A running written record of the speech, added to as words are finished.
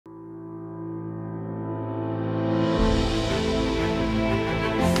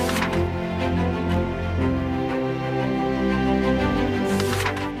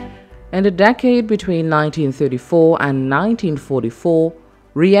In the decade between 1934 and 1944,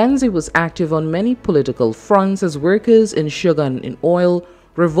 Rienzi was active on many political fronts as workers in sugar and in oil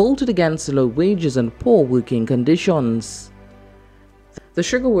revolted against low wages and poor working conditions. The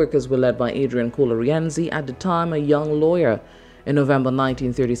sugar workers were led by Adrian Cola Reinzi, at the time a young lawyer. In November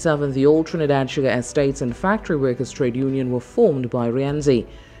 1937, the Old Trinidad Sugar Estates and Factory Workers Trade Union were formed by Rienzi.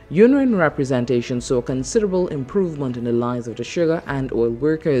 Union representation saw considerable improvement in the lives of the sugar and oil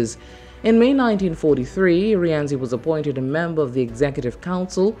workers. In May 1943, Rienzi was appointed a member of the Executive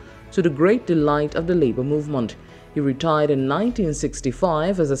Council, to the great delight of the labor movement. He retired in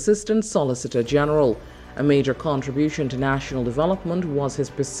 1965 as Assistant Solicitor General. A major contribution to national development was his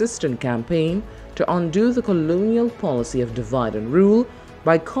persistent campaign to undo the colonial policy of divide and rule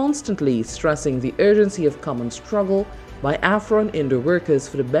by constantly stressing the urgency of common struggle by Afro and Indo workers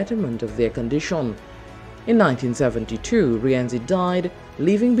for the betterment of their condition. In 1972, Rienzi died,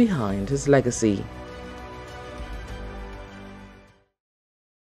 leaving behind his legacy.